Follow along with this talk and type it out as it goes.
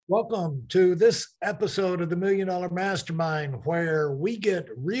Welcome to this episode of the Million Dollar Mastermind, where we get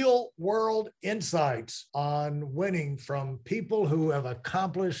real world insights on winning from people who have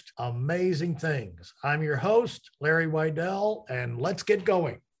accomplished amazing things. I'm your host, Larry Whittle, and let's get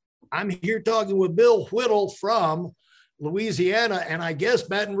going. I'm here talking with Bill Whittle from Louisiana, and I guess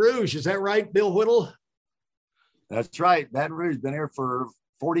Baton Rouge. Is that right, Bill Whittle? That's right. Baton Rouge, been here for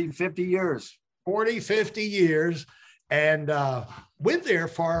 40, 50 years. 40, 50 years. And went there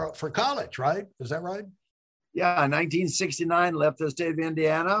for college, right? Is that right? Yeah, in 1969, left the state of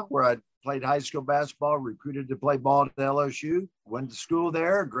Indiana, where I played high school basketball, recruited to play ball at LSU, went to school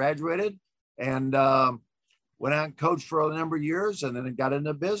there, graduated, and went out and coached for a number of years, and then got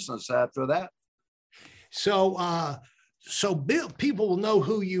into business after that. So, Bill, people will know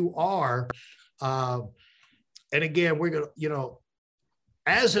who you are. And again, we're going to,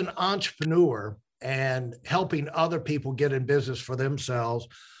 as an entrepreneur, and helping other people get in business for themselves.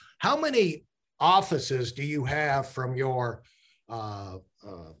 How many offices do you have from your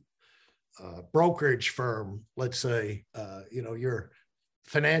brokerage firm, let's say, your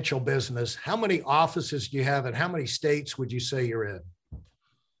financial business? How many offices do you have, and how many states would you say you're in?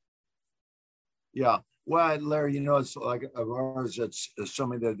 Yeah. Well, Larry, it's like ours, it's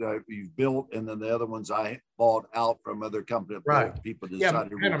something that you've built, and then the other ones I bought out from other companies. Right. People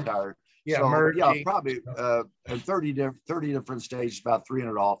decided to retire. Yeah, so, probably 30 different states, about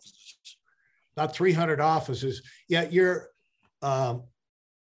 300 offices. About 300 offices. Yeah, you're,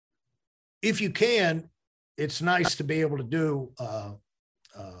 if you can, it's nice to be able to do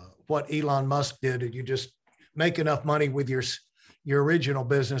what Elon Musk did, and you just make enough money with your original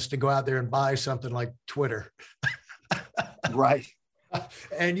business to go out there and buy something like Twitter. Right.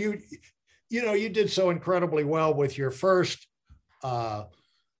 And you did so incredibly well with your first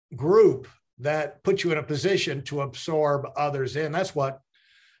group that put you in a position to absorb others in. That's what,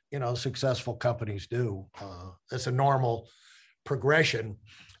 successful companies do. It's a normal progression.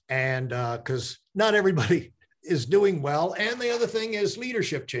 And because not everybody is doing well. And the other thing is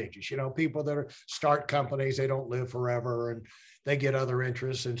leadership changes. People that start companies, they don't live forever and they get other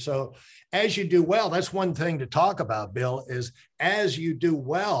interests. And so as you do well, that's one thing to talk about, Bill, is as you do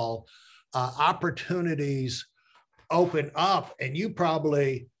well, opportunities open up, and you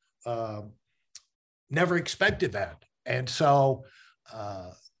probably never expected that. And so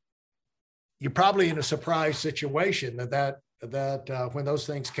you're probably in a surprise situation that when those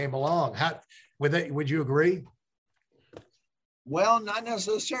things came along. Would you agree? Well, not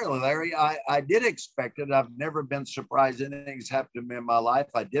necessarily, Larry. I did expect it. I've never been surprised anything's happened to me in my life.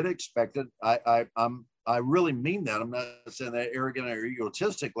 I did expect it. I really mean that. I'm not saying that arrogant or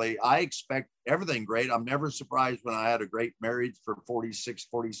egotistically. I expect everything great. I'm never surprised when I had a great marriage for 46,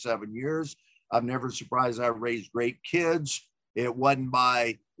 47 years. I'm never surprised I raised great kids. It wasn't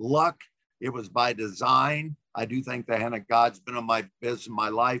by luck. It was by design. I do think the hand of God's been on my business in my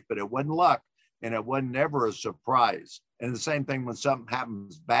life, but it wasn't luck, and it wasn't never a surprise. And the same thing when something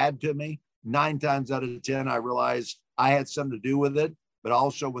happens bad to me, 9 times out of 10, I realize I had something to do with it. But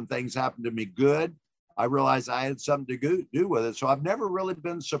also when things happen to me good, I realized I had something to do with it. So I've never really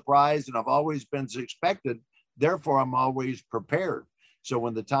been surprised, and I've always been expected. Therefore, I'm always prepared. So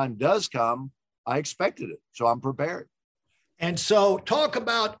when the time does come, I expected it. So I'm prepared. And so talk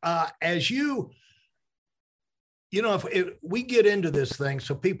about as if we get into this thing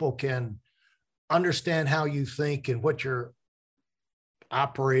so people can understand how you think and what your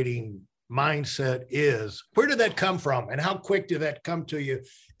operating mindset is. Where did that come from, and how quick did that come to you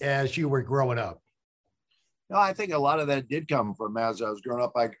as you were growing up? No, I think a lot of that did come from as I was growing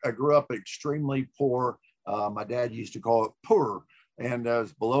up. I grew up extremely poor. My dad used to call it poor, and I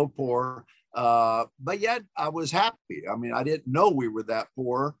was below poor. But yet I was happy. I mean, I didn't know we were that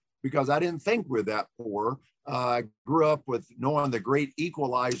poor because I didn't think we were that poor. I grew up with knowing the great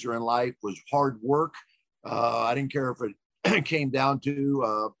equalizer in life was hard work. I didn't care if it came down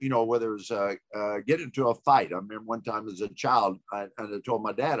to, whether it was getting into a fight. I remember one time as a child, I told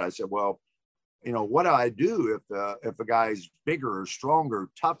my dad, I said, well, what do I do if a guy's bigger or stronger,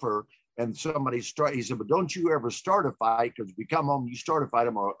 tougher, and somebody he said, but don't you ever start a fight, because if you come home, you start a fight,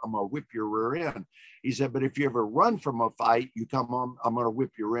 I'm gonna whip your rear end. He said, but if you ever run from a fight, you come home, I'm gonna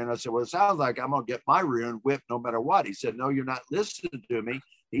whip your rear end. I said, well, it sounds like I'm gonna get my rear end whipped no matter what. He said, no, you're not listening to me.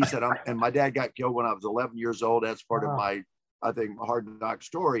 He said, and my dad got killed when I was 11 years old. That's part of my, I think, hard knock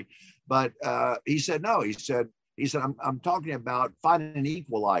story. But he said, no, he said, I'm talking about finding an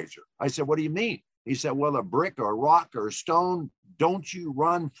equalizer. I said, what do you mean? He said, well, a brick or a rock or a stone, don't you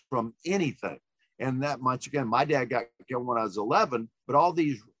run from anything. And that much, again, my dad got killed when I was 11, but all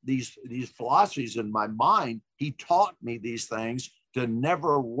these philosophies in my mind, he taught me these things to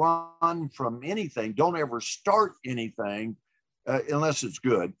never run from anything. Don't ever start anything unless it's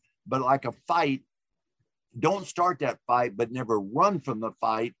good. But like a fight, don't start that fight, but never run from the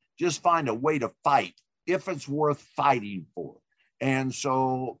fight. Just find a way to fight if it's worth fighting for. And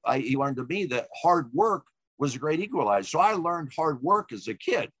so he learned to me that hard work was a great equalizer. So I learned hard work as a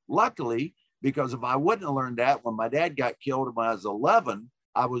kid. Luckily, because if I wouldn't have learned that when my dad got killed when I was 11,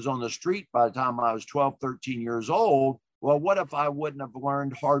 I was on the street by the time I was 12, 13 years old. Well, what if I wouldn't have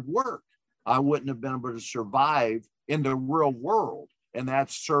learned hard work? I wouldn't have been able to survive in the real world. And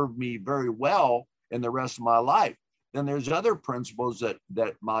that served me very well in the rest of my life. Then there's other principles that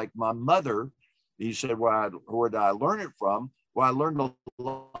my mother, he said, where did I learn it from? Well, I learned a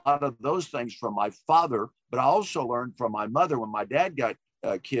lot of those things from my father, but I also learned from my mother. When my dad got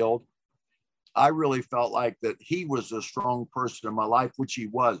killed, I really felt like that he was a strong person in my life, which he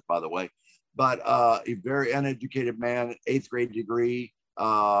was, by the way, but a very uneducated man, 8th grade degree,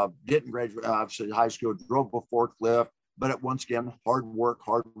 didn't graduate obviously high school, drove a forklift, but once again, hard work,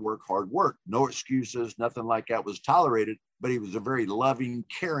 no excuses, nothing like that was tolerated, but he was a very loving,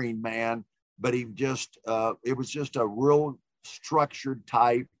 caring man, but he just, it was just a real structured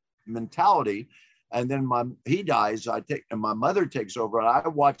type mentality. And then he dies, and my mother takes over. And I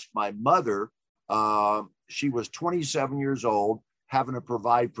watched my mother, she was 27 years old, having to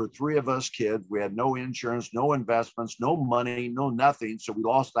provide for 3 of us kids. We had no insurance, no investments, no money, no nothing. So we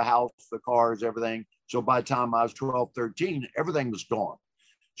lost the house, the cars, everything. So by the time I was 12, 13, everything was gone.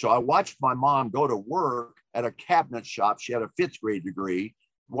 So I watched my mom go to work at a cabinet shop. She had a 5th grade degree.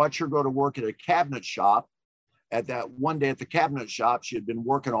 Watch her go to work at a cabinet shop. At that one day at the cabinet shop, she had been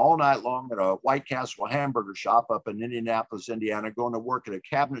working all night long at a White Castle hamburger shop up in Indianapolis, Indiana, going to work at a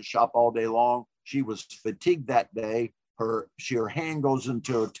cabinet shop all day long. She was fatigued that day. Her hand goes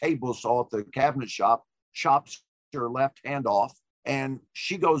into a table saw at the cabinet shop, chops her left hand off, and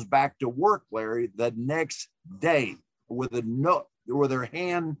she goes back to work, Larry, the next day with her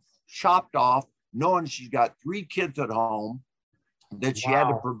hand chopped off, knowing she's got 3 kids at home that she had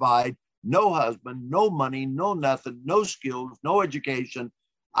to provide. No husband, no money, no nothing, no skills, no education.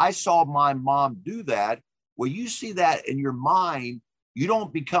 I saw my mom do that. Well, you see that in your mind, you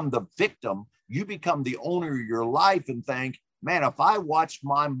don't become the victim. You become the owner of your life and think, man, if I watched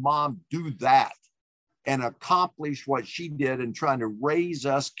my mom do that and accomplish what she did in trying to raise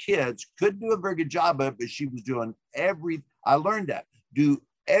us kids, couldn't do a very good job of it, but she was doing I learned that. Do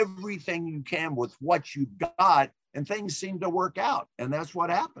everything you can with what you got, and things seem to work out. And that's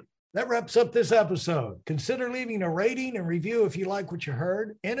what happened. That wraps up this episode. Consider leaving a rating and review if you like what you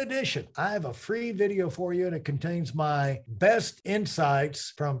heard. In addition, I have a free video for you that contains my best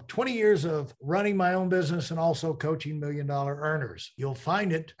insights from 20 years of running my own business and also coaching $1 million earners. You'll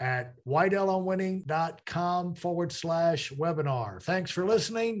find it at whitellonwinning.com/webinar. Thanks for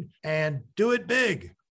listening, and do it big.